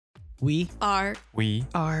We are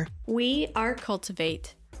cultivate.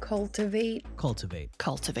 Cultivate. cultivate.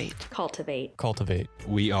 Cultivate. Cultivate. Cultivate.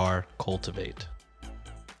 We are cultivate.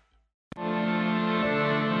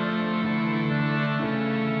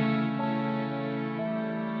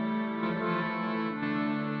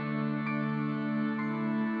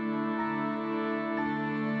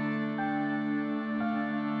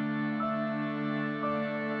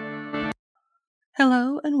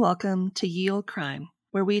 Hello and welcome to Ye Olde Crime,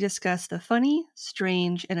 where we discuss the funny,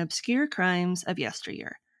 strange, and obscure crimes of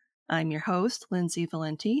yesteryear. I'm your host, Lindsay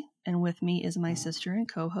Valenti, and with me is my sister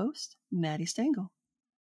and co-host, Maddie Stengel.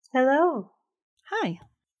 Hello. Hi.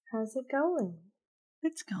 How's it going?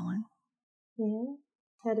 It's going. Yeah.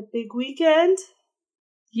 Had a big weekend?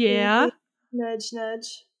 Yeah. Nudge,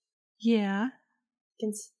 nudge. Yeah.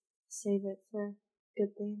 Can save it for a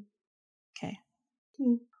good thing. Okay.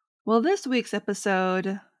 Well, this week's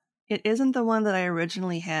episode, it isn't the one that I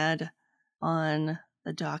originally had on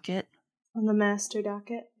the docket. On the master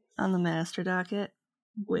docket? On the master docket,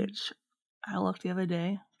 which I looked the other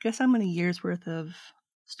day. Guess how many years worth of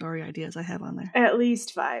story ideas I have on there? At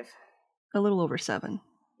least 5. A little over 7.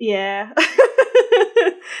 Yeah.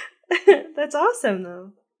 That's awesome,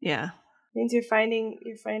 though. Yeah. Means you're finding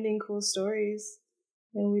cool stories,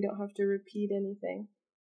 and we don't have to repeat anything.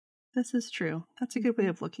 This is true. That's a good way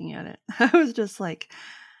of looking at it. I was just like,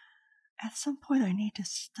 at some point I need to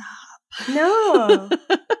stop. No.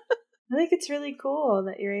 I think it's really cool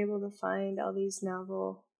that you're able to find all these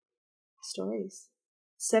novel stories.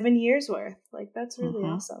 7 years worth. Like, that's really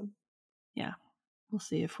awesome. Yeah. We'll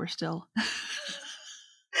see if we're still...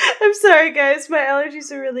 I'm sorry, guys. My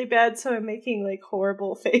allergies are really bad, so I'm making, like,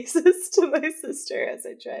 horrible faces to my sister as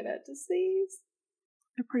I try not to sneeze.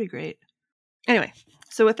 They're pretty great. Anyway,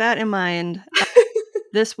 so with that in mind,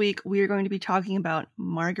 this week we are going to be talking about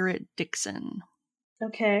Margaret Dickson.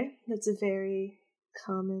 Okay, that's a very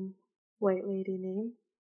common white lady name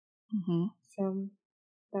from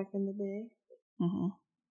back in the day.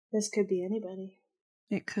 This could be anybody.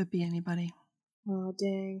 It could be anybody. Oh,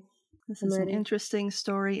 dang. This I'm is ready. An interesting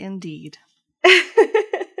story indeed.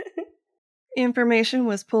 Information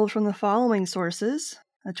was pulled from the following sources: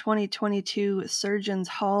 a 2022 Surgeons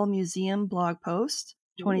Hall Museum blog post,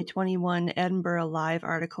 2021 Edinburgh Live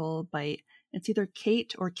article by, it's either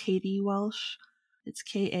Kate or Katie Welsh. It's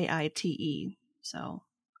Kaite. So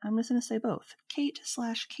I'm just going to say both.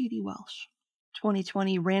 Kate/Katie Welsh.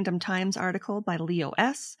 2020 Random Times article by Leo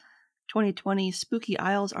S. 2020 Spooky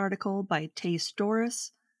Isles article by Tace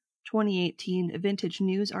Doris. 2018 Vintage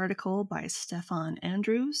News article by Stefan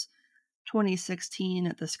Andrews.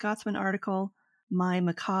 2016 The Scotsman article. My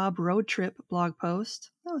Macabre Road Trip blog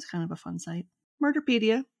post. That was kind of a fun site.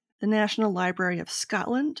 Murderpedia. The National Library of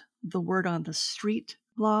Scotland. The Word on the Street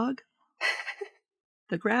blog.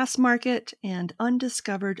 The Grass Market, and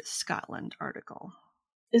Undiscovered Scotland article.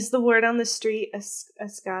 Is the Word on the Street a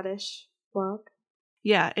Scottish blog?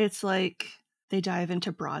 Yeah, it's like they dive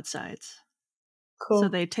into broadsides. Cool. So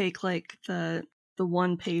they take like the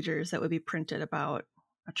one-pagers that would be printed about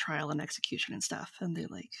a trial and execution and stuff, and they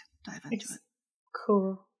like dive into it.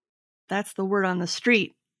 Cool. That's the word on the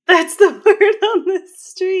street. That's the word on the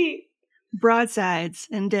street. Broadsides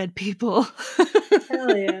and dead people.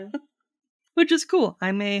 Hell yeah. Which is cool.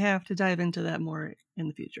 I may have to dive into that more in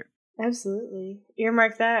the future. Absolutely.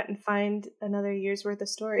 Earmark that and find another year's worth of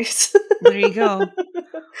stories. There you go.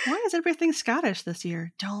 Why is everything Scottish this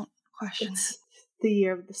year? Don't question It's the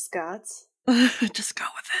year of the Scots. it. Just go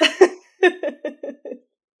with it.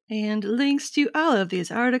 And links to all of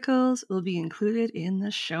these articles will be included in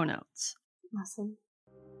the show notes. Awesome.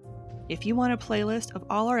 If you want a playlist of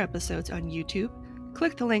all our episodes on YouTube,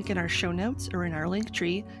 click the link in our show notes or in our link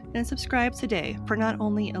tree and subscribe today for not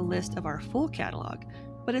only a list of our full catalog,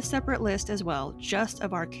 but a separate list as well, just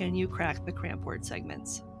of our Can You Crack the Cramp Word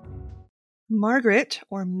segments. Margaret,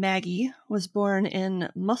 or Maggie, was born in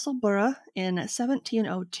Musselburgh in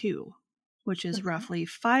 1702, which is roughly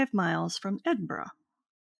 5 miles from Edinburgh.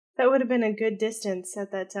 That would have been a good distance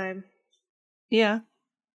at that time. Yeah,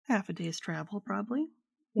 half a day's travel, probably.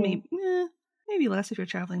 Yeah. Maybe less if you're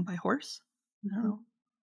traveling by horse. I don't know.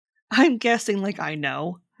 I'm guessing like I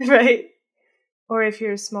know. Right. Or if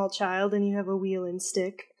you're a small child and you have a wheel and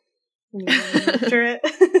stick. And you're running after it.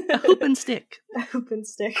 A hoop and stick. A hoop and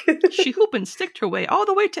stick. She hoop and sticked her way all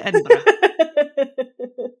the way to Edinburgh.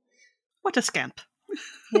 What a scamp.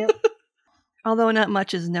 Yep. Although not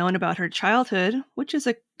much is known about her childhood, which is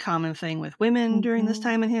a common thing with women during this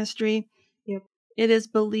time in history, it is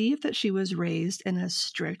believed that she was raised in a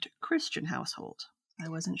strict Christian household. I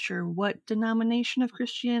wasn't sure what denomination of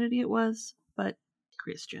Christianity it was, but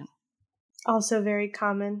Christian. Also very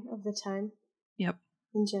common of the time. Yep.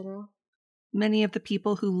 In general. Many of the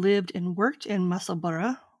people who lived and worked in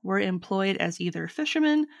Musselburgh were employed as either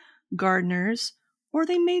fishermen, gardeners, or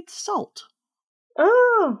they made salt.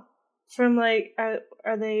 Oh! From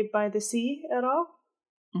are they by the sea at all?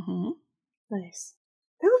 Mm-hmm. Nice.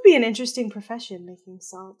 That would be an interesting profession, making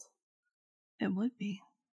salt. It would be.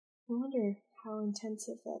 I wonder how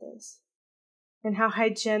intensive that is. And how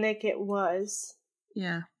hygienic it was.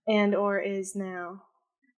 Yeah. And or is now.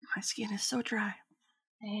 My skin is so dry.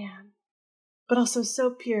 Man. But also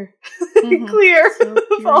so pure. Mm-hmm. Clear. So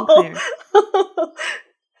pure and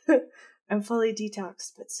clear. I'm fully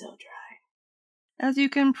detoxed, but so dry. As you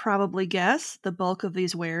can probably guess, the bulk of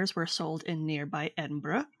these wares were sold in nearby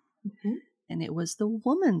Edinburgh. Mm-hmm. And it was the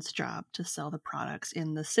woman's job to sell the products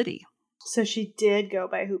in the city. So she did go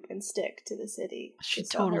by hoop and stick to the city. She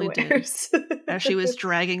totally did. As she was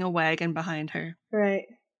dragging a wagon behind her. Right.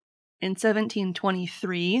 In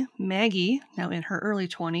 1723, Maggie, now in her early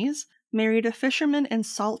 20s, married a fisherman and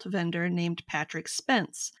salt vendor named Patrick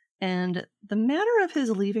Spence. And the matter of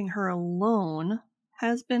his leaving her alone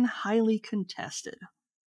has been highly contested.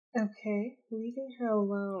 Okay. Leaving her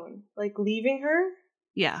alone. Like leaving her?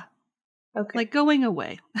 Yeah. Okay. Like going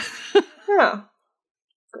away. Oh.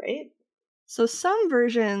 Great. So some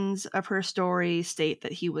versions of her story state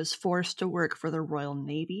that he was forced to work for the Royal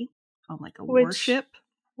Navy on like a warship.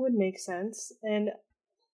 Would make sense. And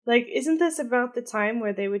like, isn't this about the time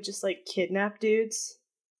where they would just like kidnap dudes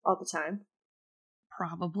all the time?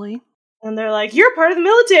 Probably. And they're like, you're part of the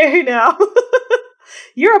military now.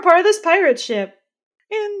 You're a part of this pirate ship.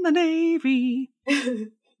 In the Navy.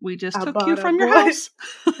 We just took you from your house.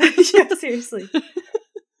 Yeah, seriously.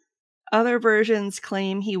 Other versions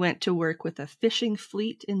claim he went to work with a fishing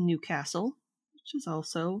fleet in Newcastle, which is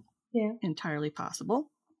also entirely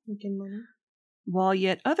possible. Making money. While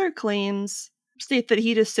yet other claims state that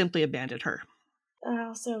he just simply abandoned her.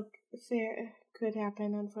 Also fair could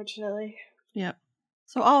happen, unfortunately. Yep.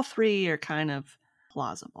 So all three are kind of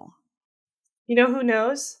plausible. You know who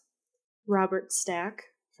knows? Robert Stack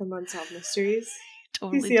from Unsolved Mysteries.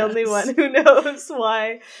 Totally He's the only one who knows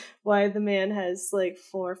why the man has like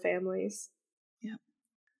 4 families. Yep.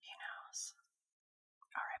 He knows.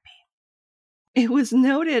 R.I.P. It was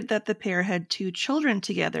noted that the pair had 2 children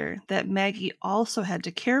together that Maggie also had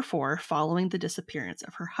to care for following the disappearance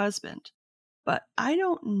of her husband. But I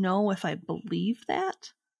don't know if I believe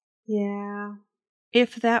that. Yeah.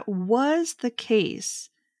 If that was the case,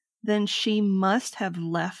 then she must have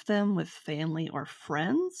left them with family or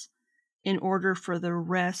friends in order for the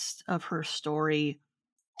rest of her story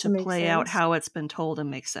to play out how it's been told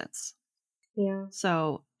and make sense. Yeah.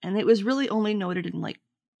 So, and it was really only noted in like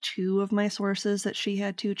 2 of my sources that she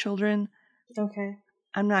had 2 children. Okay.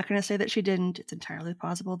 I'm not going to say that she didn't. It's entirely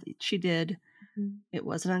possible that she did. Mm-hmm. It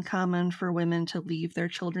wasn't uncommon for women to leave their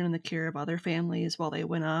children in the care of other families while they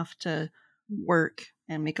went off to work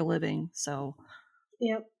and make a living. So,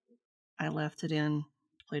 yep. I left it in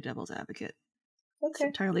to play devil's advocate. Okay. It's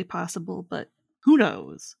entirely possible, but who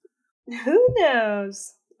knows? Who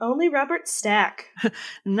knows? Only Robert Stack.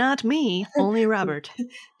 Not me, only Robert. I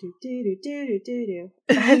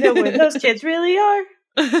know where those kids really are.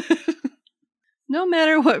 No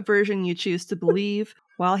matter what version you choose to believe,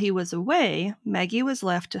 while he was away, Maggie was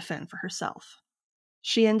left to fend for herself.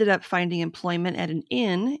 She ended up finding employment at an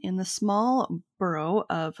inn in the small borough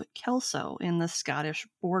of Kelso in the Scottish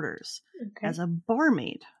borders as a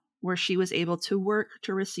barmaid, where she was able to work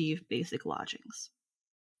to receive basic lodgings.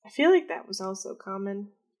 I feel like that was also common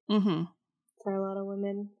for a lot of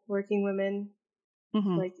women, working women,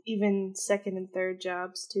 like even second and third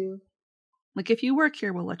jobs too. Like if you work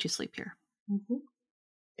here, we'll let you sleep here. Mm-hmm.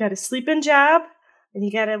 Got a sleeping job, and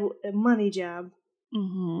you got a money job.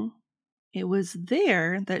 It was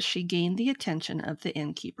there that she gained the attention of the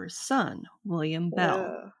innkeeper's son, William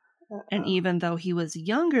Bell. And even though he was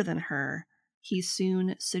younger than her, he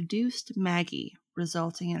soon seduced Maggie,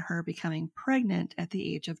 resulting in her becoming pregnant at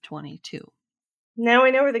the age of 22. Now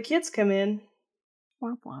we know where the kids come in.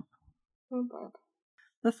 Womp womp. Womp womp.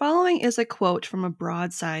 The following is a quote from a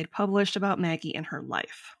broadside published about Maggie and her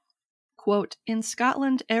life. Quote, "In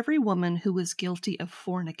Scotland, every woman who was guilty of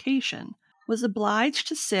fornication was obliged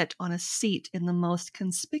to sit on a seat in the most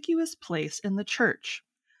conspicuous place in the church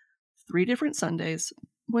 3 different Sundays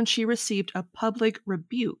when she received a public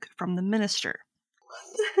rebuke from the minister.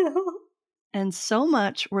 What the hell? And so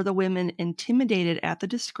much were the women intimidated at the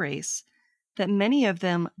disgrace that many of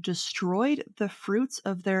them destroyed the fruits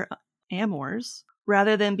of their amours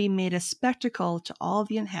rather than be made a spectacle to all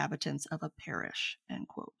the inhabitants of a parish." End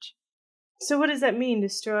quote. So what does that mean,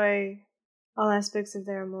 destroy All aspects of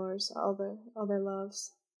their amours, all their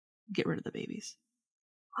loves. Get rid of the babies.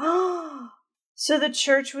 So the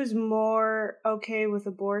church was more okay with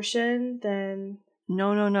abortion than...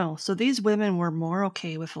 No. So these women were more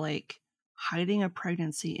okay with, like, hiding a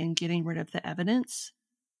pregnancy and getting rid of the evidence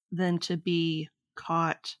than to be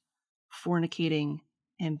caught fornicating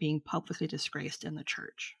and being publicly disgraced in the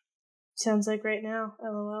church. Sounds like right now,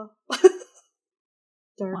 LOL.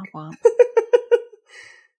 Dark. Womp womp.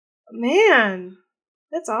 Man,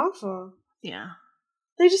 that's awful. Yeah.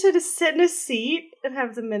 They just had to sit in a seat and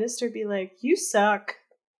have the minister be like, "You suck."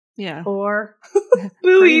 Yeah. Whore.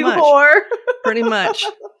 Boo, you much. Whore. Pretty much.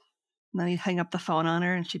 And then he'd hang up the phone on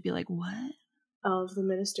her and she'd be like, what? All of the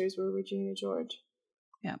ministers were Regina George.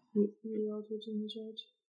 Yeah. You old Regina George.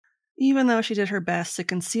 Even though she did her best to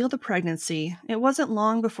conceal the pregnancy, it wasn't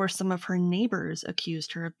long before some of her neighbors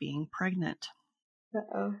accused her of being pregnant.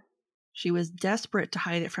 Uh-oh. She was desperate to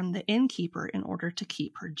hide it from the innkeeper in order to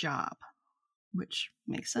keep her job, which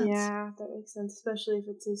makes sense. Yeah, that makes sense, especially if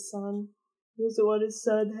it's his son. He doesn't want his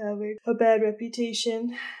son having a bad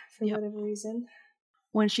reputation for whatever reason.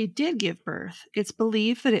 When she did give birth, it's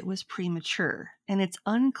believed that it was premature, and it's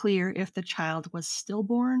unclear if the child was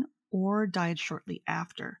stillborn or died shortly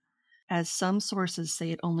after, as some sources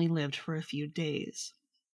say it only lived for a few days.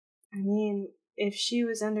 I mean, if she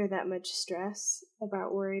was under that much stress,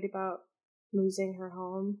 worried about losing her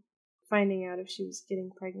home, finding out if she was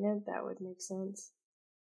getting pregnant, that would make sense.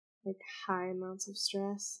 Like high amounts of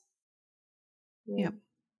stress. Yep.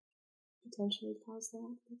 Potentially cause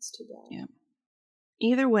that. That's too bad. Yep.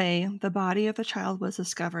 Either way, the body of the child was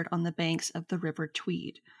discovered on the banks of the River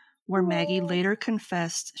Tweed, where Maggie later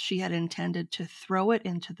confessed she had intended to throw it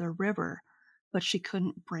into the river, but she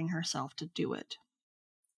couldn't bring herself to do it.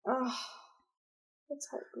 Oh, that's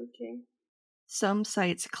heartbreaking. Some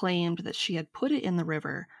sites claimed that she had put it in the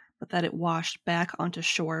river, but that it washed back onto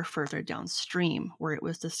shore further downstream, where it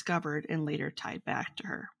was discovered and later tied back to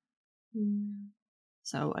her.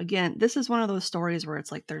 So again, this is one of those stories where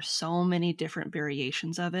it's like there's so many different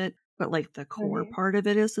variations of it, but like the core part of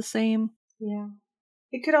it is the same. Yeah.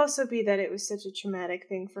 It could also be that it was such a traumatic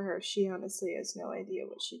thing for her. She honestly has no idea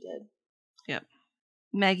what she did. Yep.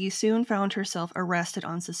 Maggie soon found herself arrested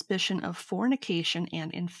on suspicion of fornication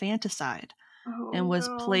and infanticide, and was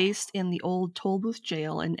placed in the old Tolbooth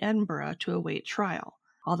jail in Edinburgh to await trial,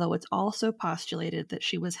 although it's also postulated that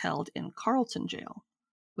she was held in Carlton jail,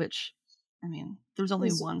 which, I mean, there's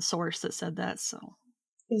only one source that said that, so...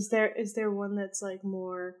 Is there one that's, like,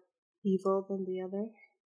 more evil than the other?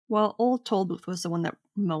 Well, Old Tolbooth was the one that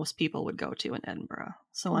most people would go to in Edinburgh,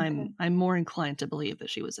 so I'm more inclined to believe that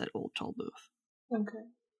she was at Old Tolbooth. Okay.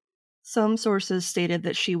 Some sources stated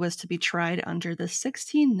that she was to be tried under the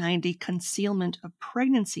 1690 Concealment of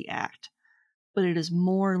Pregnancy Act, but it is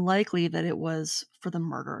more likely that it was for the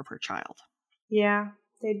murder of her child. Yeah,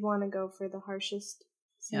 they'd want to go for the harshest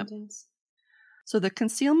sentence. Yep. So the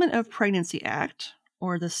Concealment of Pregnancy Act,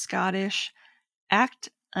 or the Scottish Act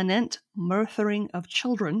Anent Murthering of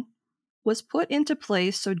Children, was put into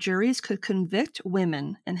place so juries could convict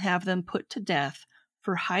women and have them put to death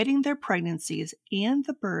for hiding their pregnancies and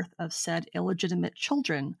the birth of said illegitimate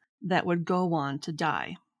children that would go on to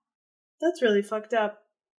die. That's really fucked up.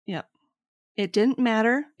 Yep. It didn't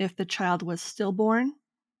matter if the child was stillborn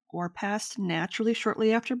or passed naturally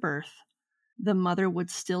shortly after birth, the mother would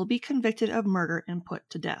still be convicted of murder and put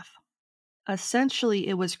to death. Essentially,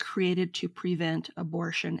 it was created to prevent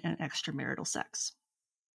abortion and extramarital sex.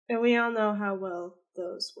 And we all know how well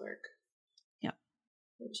those work. Yep.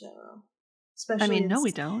 In general. Especially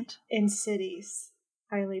we don't. In cities,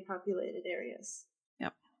 highly populated areas.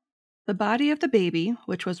 Yep. The body of the baby,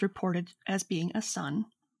 which was reported as being a son,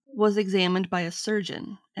 was examined by a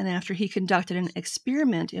surgeon, and after he conducted an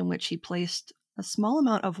experiment in which he placed a small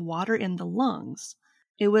amount of water in the lungs,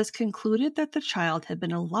 it was concluded that the child had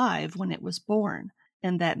been alive when it was born,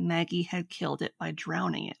 and that Maggie had killed it by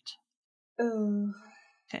drowning it. Oh.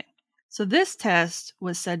 Okay. So this test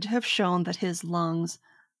was said to have shown that his lungs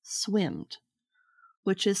swimmed,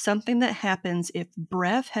 which is something that happens if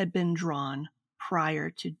breath had been drawn prior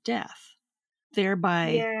to death,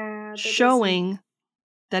 thereby showing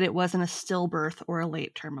that it wasn't a stillbirth or a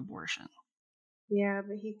late-term abortion. Yeah,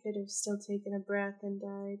 but he could have still taken a breath and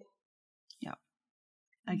died. Yep.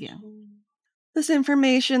 Again. This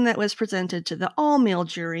information that was presented to the all-male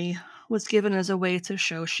jury was given as a way to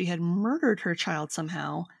show she had murdered her child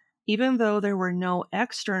somehow, even though there were no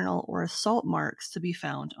external or assault marks to be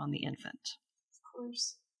found on the infant. Of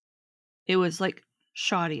course. It was like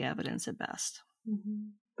shoddy evidence at best. Mm-hmm.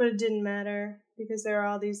 But it didn't matter, because there are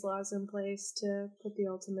all these laws in place to put the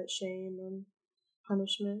ultimate shame and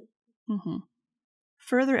punishment. Mm-hmm.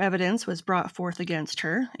 Further evidence was brought forth against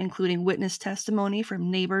her, including witness testimony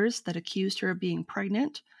from neighbors that accused her of being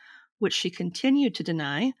pregnant, which she continued to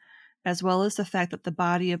deny, as well as the fact that the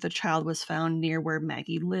body of the child was found near where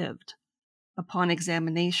Maggie lived. Upon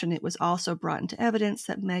examination, it was also brought into evidence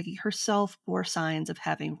that Maggie herself bore signs of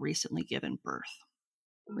having recently given birth,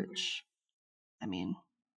 which, I mean,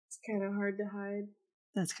 it's kind of hard to hide.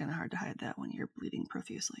 That's kind of hard to hide that when you're bleeding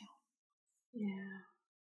profusely. Yeah.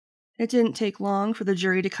 It didn't take long for the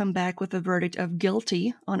jury to come back with a verdict of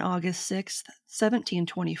guilty on August 6th,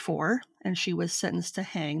 1724, and she was sentenced to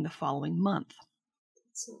hang the following month.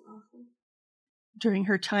 That's so awful. During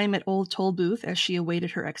her time at Old Tolbooth as she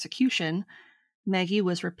awaited her execution, Maggie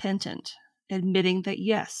was repentant, admitting that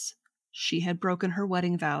yes, she had broken her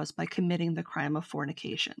wedding vows by committing the crime of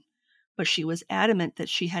fornication, but she was adamant that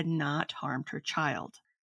she had not harmed her child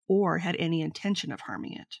or had any intention of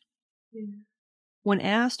harming it. Yeah. When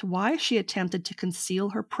asked why she attempted to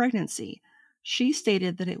conceal her pregnancy, she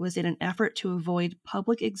stated that it was in an effort to avoid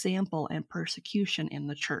public example and persecution in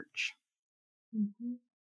the church. Mm-hmm.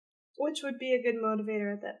 Which would be a good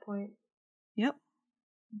motivator at that point. Yep.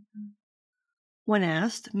 Mm-hmm. When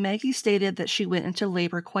asked, Maggie stated that she went into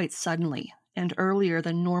labor quite suddenly and earlier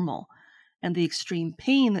than normal, and the extreme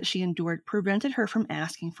pain that she endured prevented her from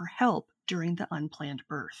asking for help during the unplanned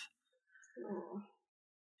birth. Oh.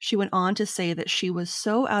 She went on to say that she was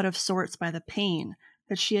so out of sorts by the pain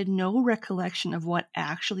that she had no recollection of what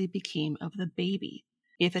actually became of the baby,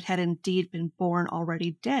 if it had indeed been born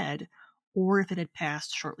already dead, or if it had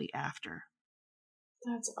passed shortly after.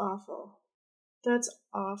 That's awful. That's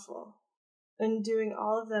awful. And doing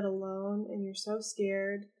all of that alone, and you're so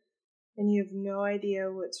scared, and you have no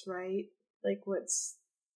idea what's right, like what's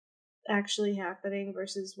actually happening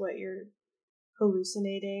versus what you're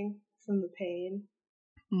hallucinating from the pain.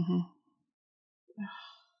 Mm-hmm.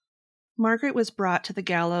 Margaret was brought to the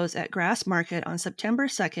gallows at Grassmarket on September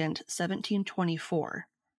 2nd, 1724,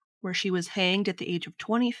 where she was hanged at the age of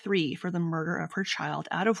 23 for the murder of her child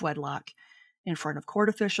out of wedlock in front of court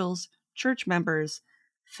officials, church members,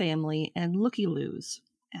 family, and looky-loos,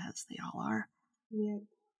 as they all are. Yeah.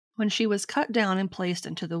 When she was cut down and placed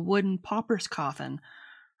into the wooden pauper's coffin,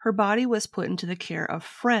 her body was put into the care of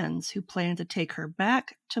friends who planned to take her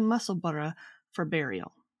back to Musselburgh for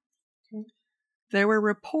burial. Okay. There were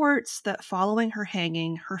reports that following her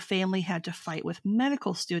hanging, her family had to fight with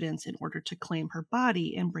medical students in order to claim her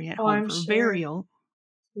body and bring it home I'm for sure. burial.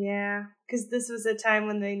 Yeah, because this was a time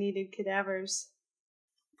when they needed cadavers.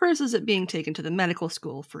 Versus it being taken to the medical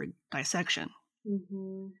school for dissection.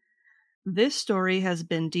 Mm-hmm. This story has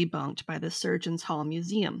been debunked by the Surgeons' Hall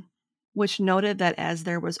Museum, which noted that as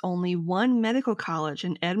there was only one medical college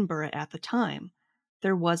in Edinburgh at the time,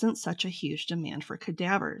 there wasn't such a huge demand for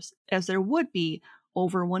cadavers, as there would be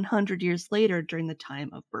over 100 years later during the time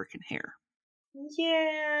of Burke and Hare.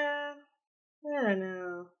 Yeah, I don't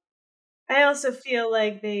know. I also feel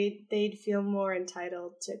like they'd feel more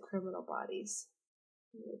entitled to criminal bodies.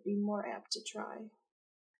 They would be more apt to try.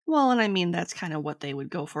 Well, and I mean, that's kind of what they would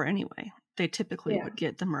go for anyway. They typically Yeah. would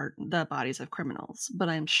get the bodies of criminals, but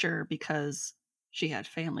I'm sure because she had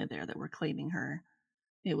family there that were claiming her,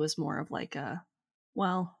 it was more of like a,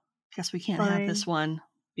 well, guess we can't have this Fine. one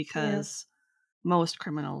because most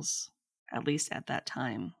criminals, at least at that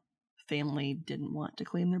time, family didn't want to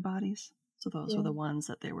claim their bodies. So those were the ones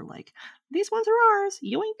that they were like, these ones are ours,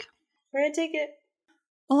 yoink. We're gonna take it.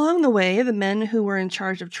 Along the way, the men who were in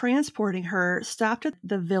charge of transporting her stopped at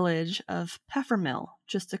the village of Peffermill,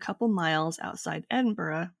 just a couple miles outside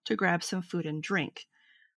Edinburgh, to grab some food and drink,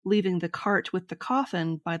 leaving the cart with the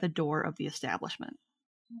coffin by the door of the establishment.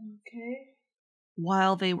 Okay.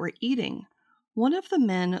 While they were eating, one of the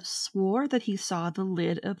men swore that he saw the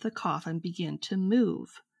lid of the coffin begin to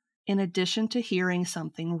move, in addition to hearing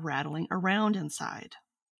something rattling around inside.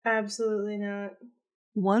 Absolutely not.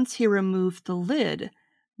 Once he removed the lid,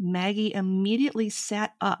 Maggie immediately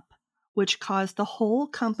sat up, which caused the whole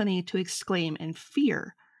company to exclaim in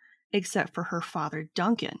fear, except for her father,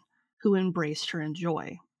 Duncan, who embraced her in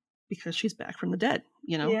joy, because she's back from the dead,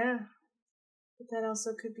 you know? Yeah. But that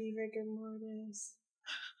also could be rigor mortis.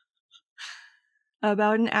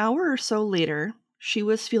 About an hour or so later, she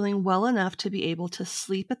was feeling well enough to be able to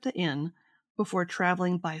sleep at the inn before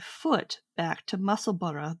traveling by foot back to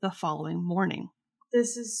Musselburgh the following morning.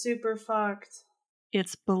 This is super fucked.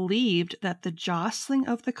 It's believed that the jostling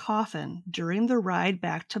of the coffin during the ride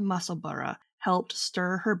back to Musselburgh helped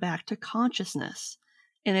stir her back to consciousness,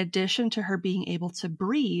 in addition to her being able to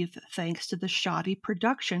breathe thanks to the shoddy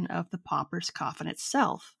production of the pauper's coffin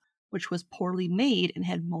itself, which was poorly made and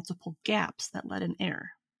had multiple gaps that let in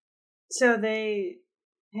air. So they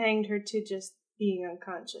hanged her to just being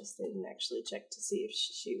unconscious. They didn't actually check to see if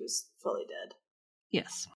she was fully dead.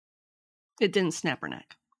 Yes. It didn't snap her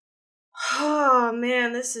neck. Oh,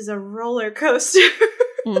 man, this is a roller coaster.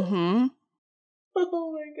 Mm-hmm.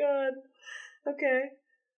 Oh, my God. Okay.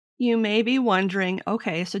 You may be wondering,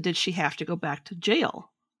 okay, so did she have to go back to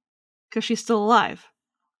jail? Because she's still alive.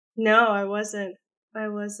 No, I wasn't. I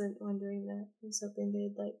wasn't wondering that. I was hoping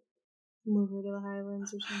they'd, like, move her to the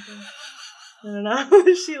Highlands or something. I don't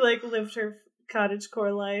know. She, like, lived her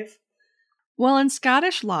cottagecore life. Well, in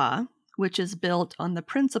Scottish law, which is built on the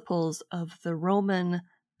principles of the Roman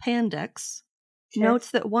Pandex,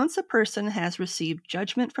 notes that once a person has received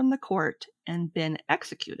judgment from the court and been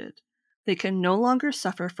executed, they can no longer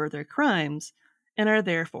suffer for their crimes and are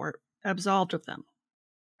therefore absolved of them.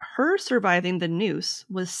 Her surviving the noose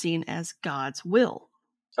was seen as God's will.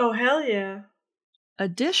 Oh, hell yeah.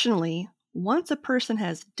 Additionally, once a person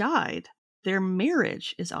has died, their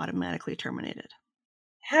marriage is automatically terminated.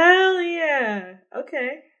 Hell yeah.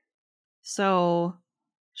 Okay. So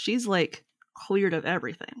she's like cleared of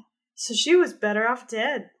everything. So she was better off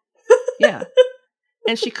dead. Yeah.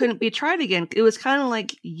 And she couldn't be tried again. It was kind of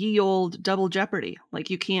like ye old double jeopardy. Like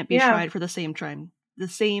you can't be tried for the same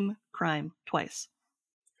crime twice.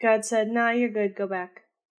 God said, nah, you're good. Go back.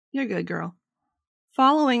 You're good, girl.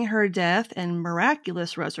 Following her death and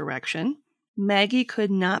miraculous resurrection, Maggie could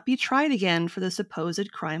not be tried again for the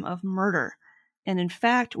supposed crime of murder, and in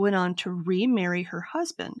fact went on to remarry her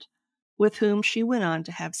husband, with whom she went on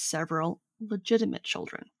to have several legitimate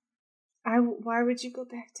children. Why would you go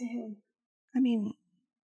back to him? I mean...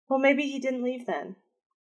 Well, maybe he didn't leave then.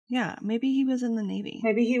 Yeah, maybe he was in the Navy.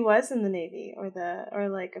 Maybe he was in the Navy, or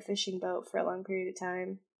like a fishing boat for a long period of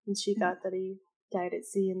time, and she thought that he died at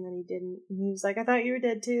sea, and then he didn't. And he was like, I thought you were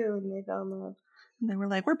dead too, and they fell in love. And they were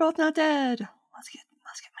like, we're both not dead. Let's get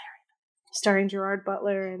married. Starring Gerard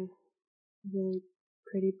Butler and really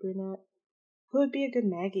pretty brunette. Who would be a good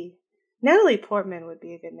Maggie? Natalie Portman would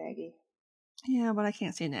be a good Maggie. Yeah, but I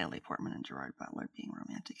can't see Natalie Portman and Gerard Butler being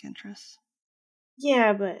romantic interests.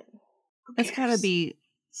 Yeah, but it's gotta be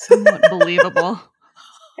somewhat believable.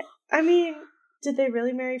 I mean, did they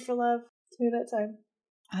really marry for love through that time?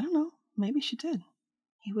 I don't know. Maybe she did.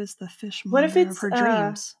 He was the fishmonger what if it's, of her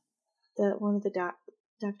dreams. One of the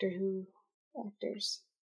Doctor Who actors.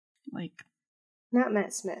 Like... Not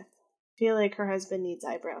Matt Smith. I feel like her husband needs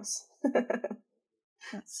eyebrows.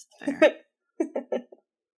 That's fair.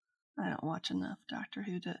 I don't watch enough Doctor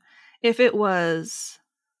Who to... If it was...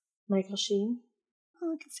 Michael Sheen?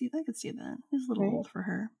 Oh, I could see that. He's a little old for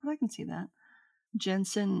her, but I can see that.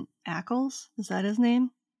 Jensen Ackles? Is that his name?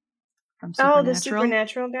 From Supernatural? Oh, the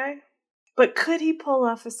Supernatural guy? But could he pull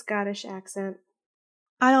off a Scottish accent?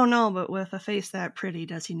 I don't know, but with a face that pretty,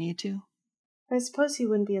 does he need to? I suppose he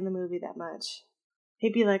wouldn't be in the movie that much.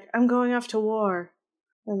 He'd be like, I'm going off to war.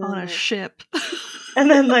 And then, on a ship. And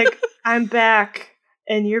then like, I'm back,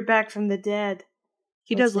 and you're back from the dead.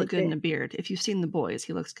 He does look good in a beard. If you've seen The Boys,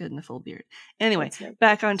 he looks good in a full beard. Anyway,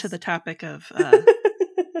 back onto the topic of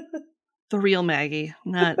the real Maggie,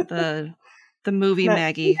 not the movie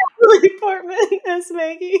Maggie. Natalie Portman as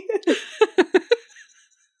Maggie.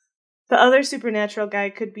 The other Supernatural guy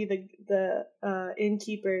could be the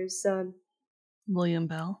innkeeper's son. William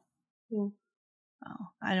Bell? Yeah. Oh,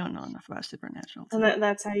 I don't know enough about Supernatural. And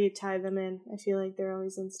that's how you tie them in. I feel like they're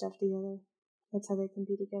always in stuff together. That's how they can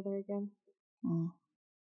be together again.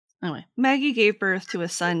 Anyway, Maggie gave birth to a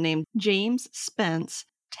son named James Spence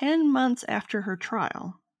 10 months after her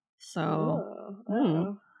trial.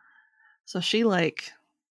 So, so she like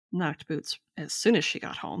knocked boots as soon as she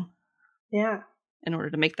got home. Yeah. In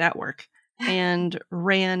order to make that work. And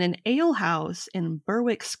ran an alehouse in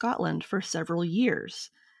Berwick, Scotland for several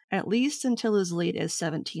years, at least until as late as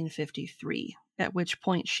 1753, at which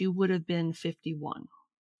point she would have been 51.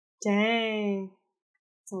 Dang.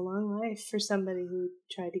 It's a long life for somebody who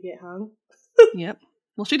tried to get hung. Yep.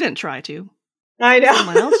 Well, she didn't try to. I know.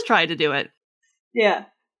 Someone else tried to do it. Yeah.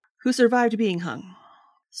 Who survived being hung.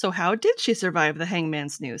 So how did she survive the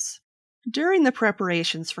hangman's noose? During the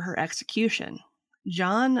preparations for her execution,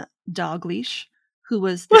 John Dalgleish, who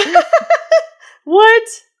was the... What?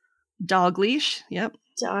 Dalgleish, yep.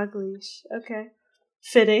 Dalgleish, okay.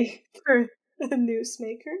 Fitting for a noose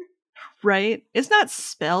maker. Right? It's not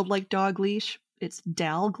spelled like Dalgleish. It's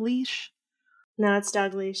Dalgleish. No, it's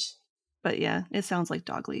Dalgleish. But yeah, it sounds like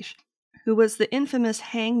Dalgleish. Who was the infamous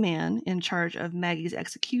hangman in charge of Maggie's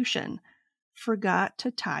execution, forgot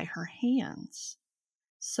to tie her hands.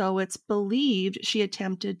 So it's believed she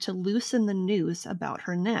attempted to loosen the noose about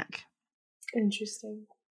her neck. Interesting.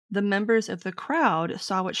 The members of the crowd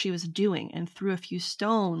saw what she was doing and threw a few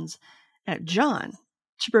stones at John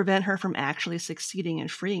to prevent her from actually succeeding in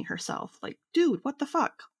freeing herself. Like, dude, what the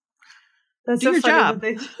fuck? That's Do so your funny job. that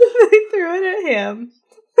they threw it at him.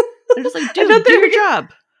 They're just like, dude, do your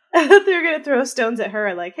job. I thought they were going to throw stones at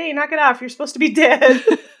her, like, hey, knock it off. You're supposed to be dead.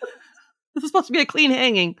 This is supposed to be a clean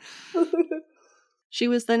hanging. She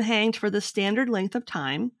was then hanged for the standard length of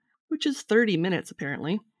time, which is 30 minutes,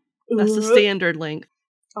 apparently. That's the standard length.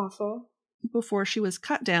 Awful. Before she was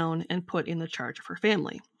cut down and put in the charge of her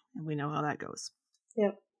family. And we know how that goes.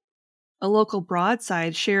 Yep. A local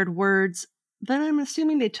broadside shared words that I'm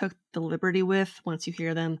assuming they took the liberty with once you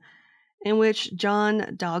hear them, in which John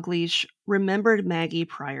Dalgleish remembered Maggie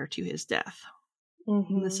prior to his death.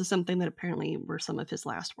 Mm-hmm. And this is something that apparently were some of his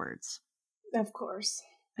last words. Of course.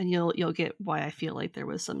 And you'll get why I feel like there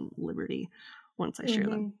was some liberty once I share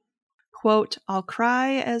them. Quote, I'll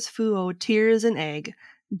cry as fu o tears and egg,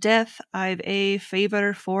 death I've a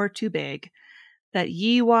favour for to beg, that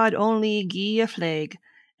ye wad only gie a flag,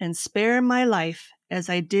 and spare my life, as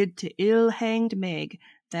I did to ill-hanged Meg,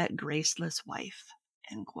 that graceless wife.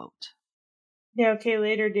 End quote. Yeah, okay,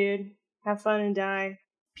 later, dude. Have fun and die.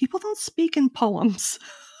 People don't speak in poems.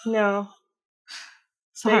 No.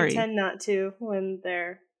 Sorry. They tend not to when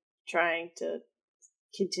they're trying to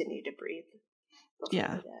continue to breathe.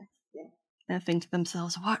 Yeah. They die. Yeah. And think to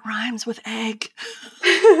themselves, what rhymes with egg?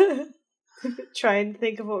 Try and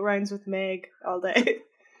think of what rhymes with Meg all day.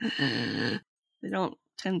 They don't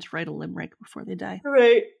tend to write a limerick before they die.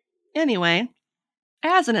 Right. Anyway,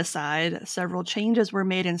 as an aside, several changes were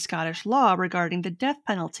made in Scottish law regarding the death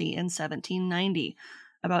penalty in 1790,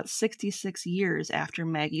 about 66 years after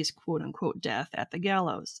Maggie's quote-unquote death at the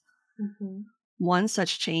gallows. Mm-hmm. One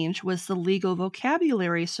such change was the legal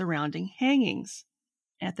vocabulary surrounding hangings.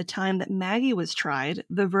 At the time that Maggie was tried,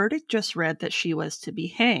 the verdict just read that she was to be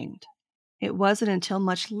hanged. It wasn't until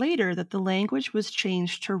much later that the language was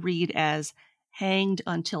changed to read as hanged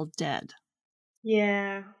until dead.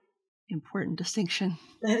 Yeah. Important distinction.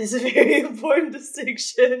 That is a very important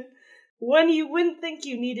distinction. One you wouldn't think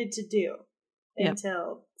you needed to do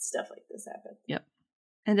until stuff like this happened. Yep.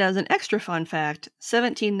 And as an extra fun fact,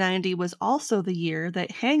 1790 was also the year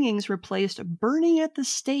that hangings replaced burning at the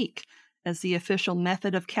stake as the official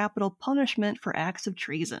method of capital punishment for acts of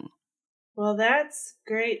treason. Well, that's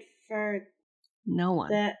great for no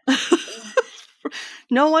one. That.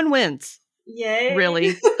 No one wins. Yay.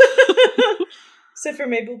 Really. Except for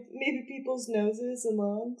maybe people's noses and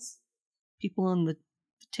lungs. People in the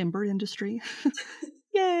timber industry.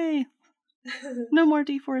 Yay. No more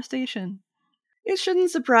deforestation. It shouldn't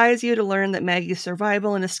surprise you to learn that Maggie's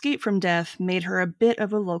survival and escape from death made her a bit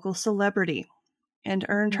of a local celebrity and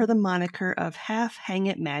earned her the moniker of Half Hang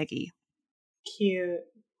It Maggie. Cute.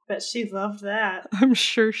 Bet she loved that. I'm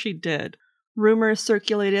sure she did. Rumors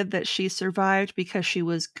circulated that she survived because she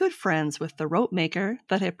was good friends with the rope maker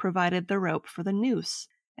that had provided the rope for the noose,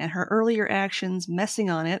 and her earlier actions messing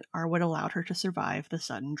on it are what allowed her to survive the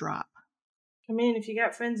sudden drop. I mean, if you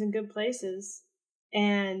got friends in good places,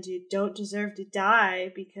 and you don't deserve to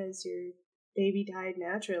die because your baby died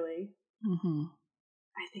naturally,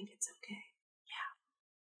 I think it's okay.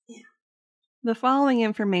 Yeah. The following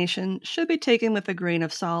information should be taken with a grain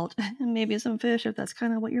of salt, and maybe some fish if that's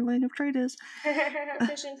kind of what your line of trade is.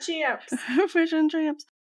 Fish and chips. Fish and chips.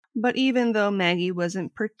 But even though Maggie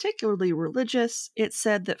wasn't particularly religious, it's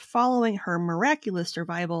said that following her miraculous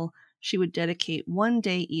survival, she would dedicate one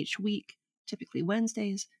day each week, typically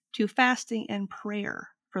Wednesdays, to fasting and prayer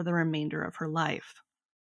for the remainder of her life.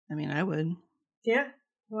 I mean, I would. Yeah,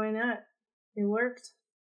 why not? It worked.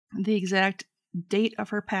 The exact date of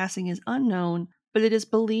her passing is unknown, but it is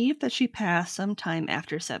believed that she passed sometime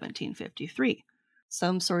after 1753.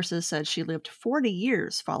 Some sources said she lived 40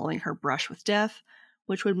 years following her brush with death,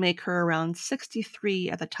 which would make her around 63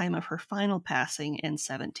 at the time of her final passing in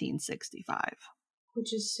 1765.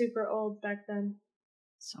 Which is super old back then.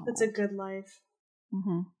 So that's a good life.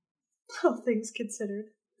 Mm-hmm. All things considered.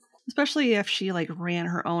 Especially if she ran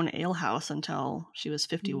her own alehouse until she was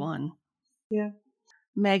 51. Yeah.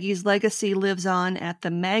 Maggie's legacy lives on at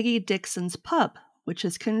the Margaret Dickson's pub, which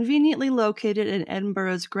is conveniently located in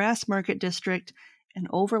Edinburgh's Grassmarket district and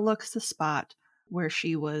overlooks the spot where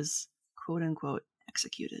she was, quote-unquote,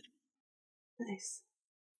 executed. Nice.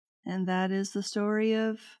 And that is the story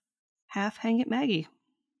of Half Hang It Maggie.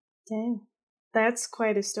 Dang. That's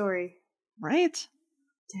quite a story. Right?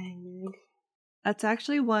 Dang, Meg. That's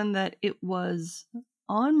actually one that it was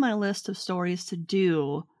on my list of stories to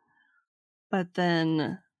do, but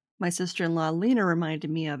then my sister-in-law Lena reminded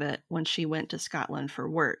me of it when she went to Scotland for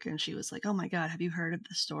work, and she was like, oh my god, have you heard of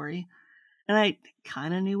this story? And I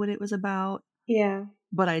kind of knew what it was about, Yeah.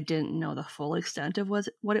 but I didn't know the full extent of what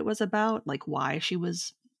it was about, like why she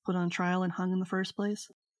was put on trial and hung in the first place.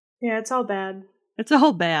 Yeah, it's all bad. It's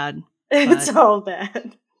all bad. It's all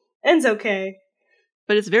bad. It's okay.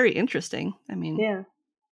 But it's very interesting. I mean, Yeah.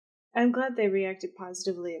 I'm glad they reacted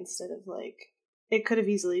positively instead of like, it could have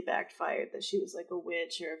easily backfired that she was like a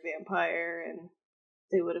witch or a vampire and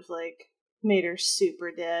they would have like made her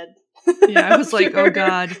super dead. yeah, I was like, oh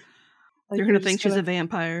god, Like, they're going to think she's a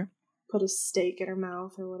vampire. Put a stake in her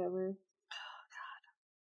mouth or whatever.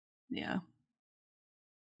 Yeah.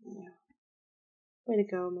 Yeah. Way to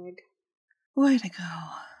go, Meg. Way to go.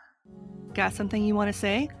 Got something you want to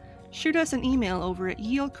say? Shoot us an email over at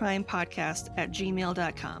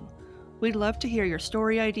yeoldcrimepodcast@gmail.com. We'd love to hear your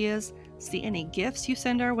story ideas, see any gifts you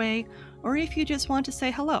send our way, or if you just want to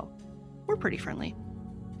say hello. We're pretty friendly.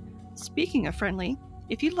 Speaking of friendly,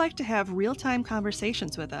 if you'd like to have real-time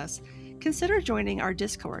conversations with us, consider joining our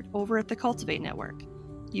Discord over at the Cultivate Network.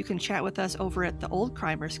 You can chat with us over at the Old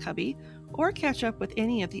Crimers Cubby, or catch up with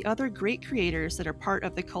any of the other great creators that are part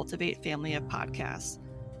of the Cultivate family of podcasts.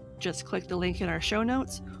 Just click the link in our show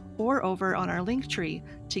notes or over on our link tree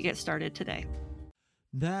to get started today.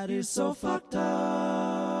 That is so fucked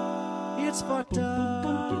up. It's fucked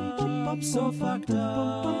up. So fucked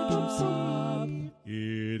up.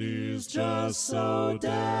 It is just so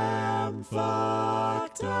damn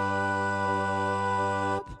fucked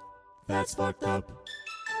up. That's fucked up.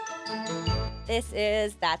 This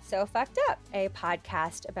is That's So Fucked Up, a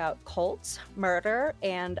podcast about cults, murder,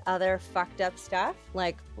 and other fucked up stuff.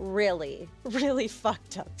 Like really, really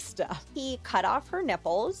fucked up stuff. He cut off her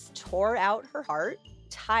nipples, tore out her heart,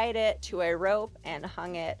 tied it to a rope, and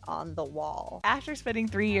hung it on the wall. After spending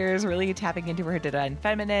 3 years really tapping into her divine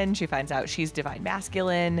feminine, she finds out she's divine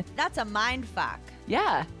masculine. That's a mind fuck.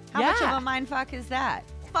 Yeah. How much of a mind fuck is that?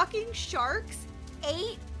 Fucking sharks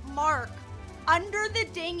ate Mark under the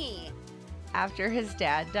dinghy. After his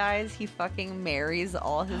dad dies, he fucking marries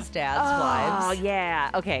all his dad's wives. Oh,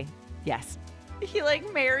 yeah. Okay. Yes. He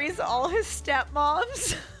like marries all his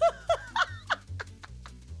stepmoms.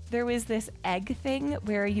 There was this egg thing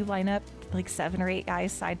where you line up like 7 or 8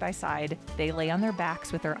 guys side by side. They lay on their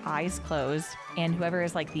backs with their eyes closed, and whoever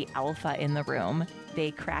is like the alpha in the room,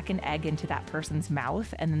 they crack an egg into that person's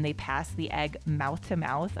mouth, and then they pass the egg mouth to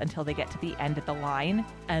mouth until they get to the end of the line,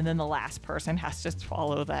 and then the last person has to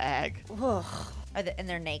swallow the egg. Ugh. And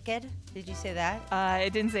they're naked? Did you say that?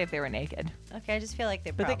 It didn't say if they were naked. Okay, I just feel like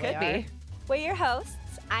they But probably they could are. be. We're your hosts.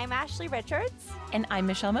 I'm Ashley Richards. And I'm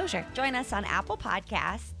Michelle Mosier. Join us on Apple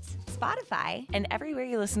Podcasts, Spotify, And everywhere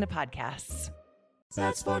you listen to podcasts.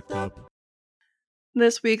 That's fucked up.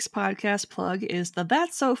 This week's podcast plug is the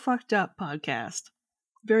That's So Fucked Up podcast.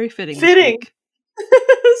 Very fitting. this Fitting. week.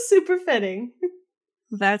 Super fitting.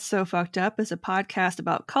 That's So Fucked Up is a podcast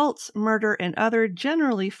about cults, murder, and other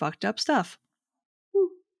generally fucked up stuff.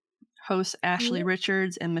 Hosts Ashley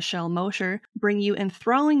Richards and Michelle Mosier bring you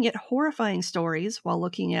enthralling yet horrifying stories while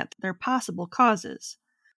looking at their possible causes.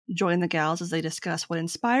 Join the gals as they discuss what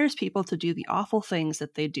inspires people to do the awful things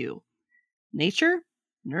that they do. Nature?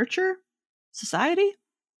 Nurture? Society?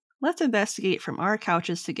 Let's investigate from our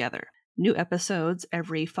couches together. New episodes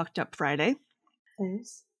every Fucked Up Friday.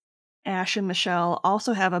 Nice. Ash and Michelle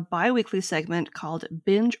also have a bi-weekly segment called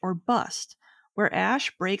Binge or Bust, where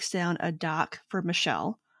Ash breaks down a doc for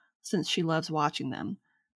Michelle, since she loves watching them.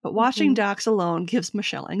 But watching docs alone gives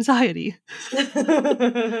Michelle anxiety.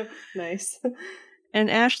 Nice.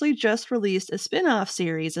 And Ashley just released a spin-off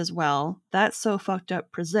series as well, That's So Fucked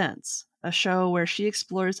Up Presents, a show where she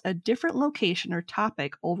explores a different location or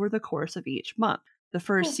topic over the course of each month. The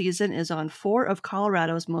first season is on 4 of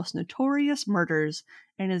Colorado's most notorious murders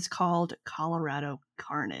and is called Colorado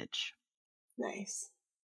Carnage. Nice.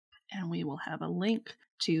 And we will have a link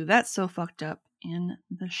to That's So Fucked Up in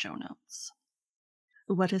the show notes.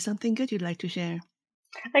 What is something good you'd like to share?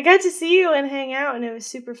 I got to see you and hang out, and it was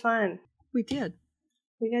super fun. We did.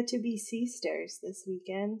 We got to be sisters this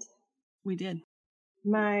weekend. We did.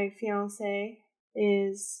 My fiance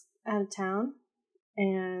is out of town,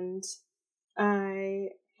 and I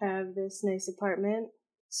have this nice apartment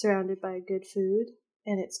surrounded by good food,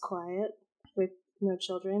 and it's quiet with no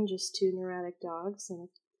children, just 2 neurotic dogs and a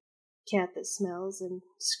cat that smells and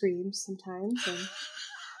screams sometimes.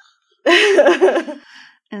 And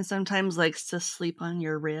And sometimes likes to sleep on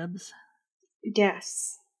your ribs.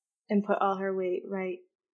 yes, and put all her weight right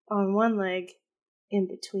on one leg in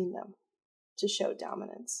between them to show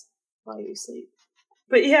dominance while you sleep.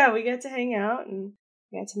 But yeah, we got to hang out and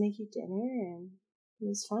we got to make you dinner, and it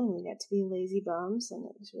was fun. We got to be lazy bums, and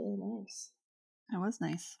it was really nice. That was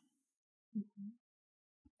nice.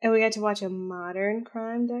 And we got to watch a modern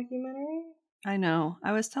crime documentary. I know.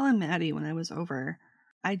 I was telling Maddie when I was over,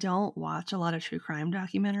 I don't watch a lot of true crime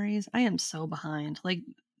documentaries. I am so behind. Like,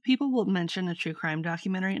 people will mention a true crime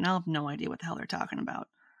documentary and I'll have no idea what the hell they're talking about.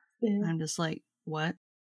 Yeah. I'm just like, what?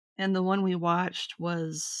 And the one we watched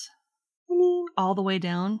was I mean, All the Way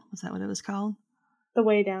Down. Was that what it was called? The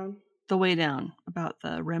Way Down. The Way Down, about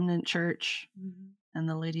the remnant church and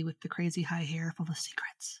the lady with the crazy high hair full of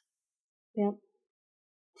secrets. Yep.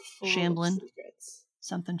 Shamblin. Secrets.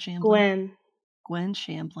 Something Shamblin. Gwen.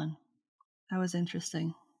 Shamblin. That was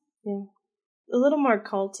interesting. Yeah. A little more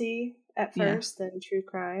culty at Yeah. first than true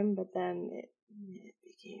crime, but then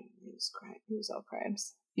it was crime. It was all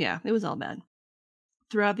crimes. Yeah, it was all bad.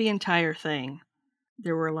 Throughout the entire thing,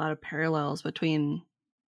 there were a lot of parallels between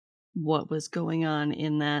what was going on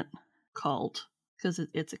in that cult, because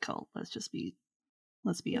it's a cult. Let's be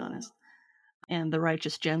honest. And The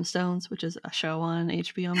Righteous Gemstones, which is a show on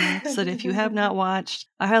HBO Max that if you have not watched,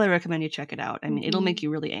 I highly recommend you check it out. I mean, it'll make you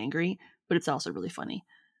really angry, but it's also really funny.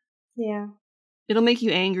 Yeah. It'll make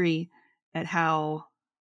you angry at how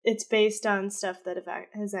it's based on stuff that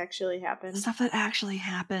has actually happened. Stuff that actually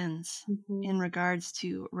happens in regards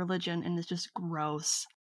to religion, and it's just gross.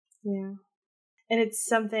 Yeah. And it's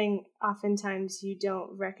something oftentimes you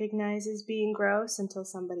don't recognize as being gross until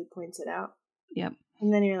somebody points it out. Yep.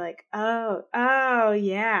 And then you're like, oh,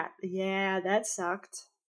 yeah, that sucked.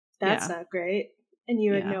 That's not great. And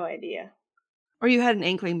you had no idea. Or you had an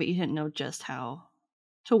inkling, but you didn't know just how,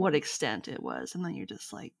 to what extent it was. And then you're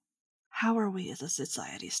just like, how are we as a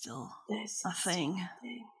society still a thing?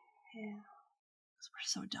 Yeah. Because we're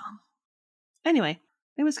so dumb. Anyway,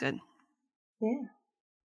 it was good. Yeah.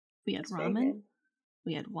 We had ramen.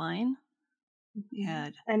 We had wine. We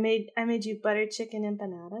had... I made you butter chicken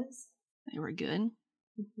empanadas. They were good.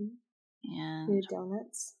 And we had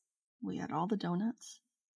donuts. We had all the donuts.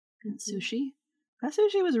 And sushi. That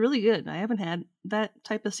sushi was really good. I haven't had that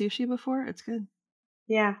type of sushi before. It's good.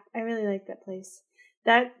 Yeah, I really like that place.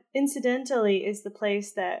 That, incidentally, is the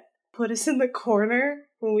place that put us in the corner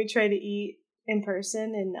when we tried to eat in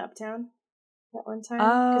person in Uptown that one time.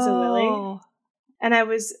 Because of Willie.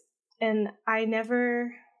 And I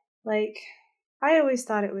never, I always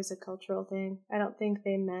thought it was a cultural thing. I don't think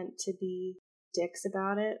they meant to be dicks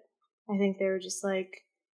about it. I think they were just like,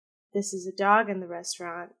 this is a dog in the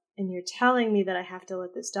restaurant, and you're telling me that I have to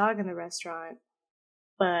let this dog in the restaurant,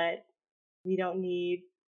 but we don't need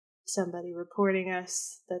somebody reporting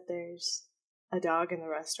us that there's a dog in the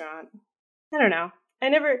restaurant. I don't know. I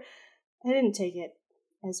didn't take it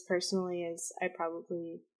as personally as I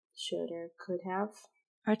probably should or could have.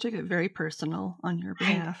 I took it very personal on your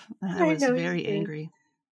behalf. I was very angry.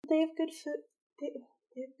 They have good food. They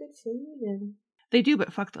have good food, and they do,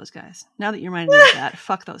 but fuck those guys. Now that you're reminding me of that,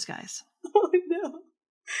 fuck those guys. Oh no.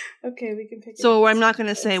 Okay, we can pick it. So I'm not going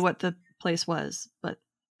to say what the place was, but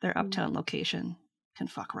their Uptown location can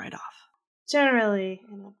fuck right off. Generally,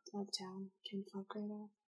 an Uptown can fuck right off.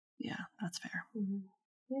 Yeah, that's fair.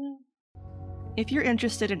 Yeah. If you're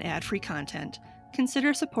interested in ad-free content,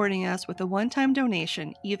 consider supporting us with a one-time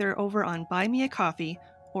donation either over on Buy Me a Coffee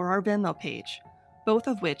or our Venmo page, both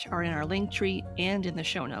of which are in our link tree and in the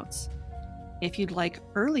show notes. If you'd like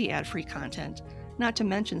early ad-free content, not to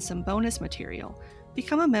mention some bonus material,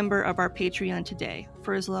 become a member of our Patreon today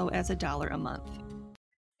for as low as $1 a month.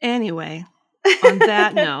 Anyway, on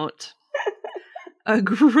that note, a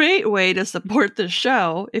great way to support the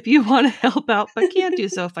show, if you want to help out but can't do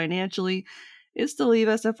so financially, is to leave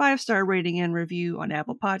us a 5-star rating and review on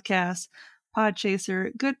Apple Podcasts,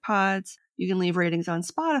 Podchaser, Good Pods. You can leave ratings on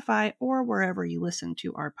Spotify or wherever you listen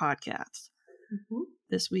to our podcasts.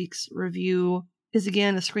 This week's review is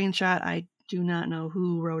again a screenshot. I do not know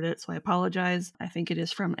who wrote it, so I apologize. I think it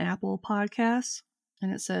is from Apple Podcasts.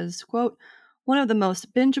 And it says, quote, one of the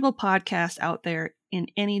most bingeable podcasts out there in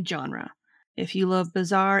any genre. If you love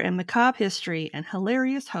bizarre and macabre history and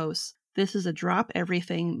hilarious hosts, this is a drop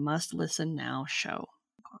everything, must listen now show.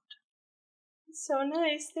 Quote. So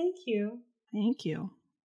nice. Thank you. Thank you.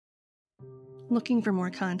 Looking for more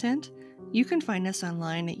content? You can find us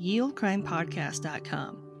online at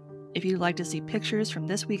yieldcrimepodcast.com. If you'd like to see pictures from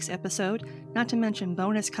this week's episode, not to mention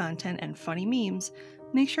bonus content and funny memes,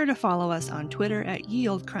 make sure to follow us on Twitter at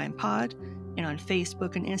yieldcrimepod and on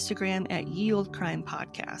Facebook and Instagram at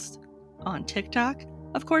yieldcrimepodcast. On TikTok?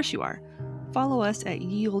 Of course you are. Follow us at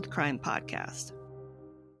Yield Crime Podcast.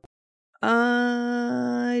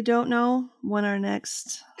 I don't know when our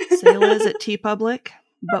next sale is at TeePublic,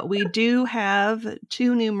 but we do have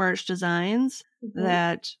 2 new merch designs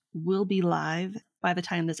that will be live by the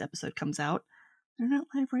time this episode comes out. They're not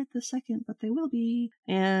live right this second, but they will be.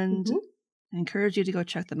 And I encourage you to go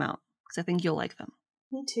check them out because I think you'll like them.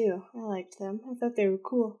 Me too. I liked them. I thought they were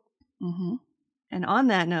cool. Mm-hmm. And on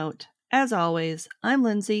that note, as always, I'm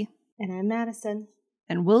Lindsay. And I'm Madison.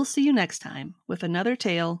 And we'll see you next time with another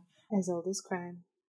tale as old as crime.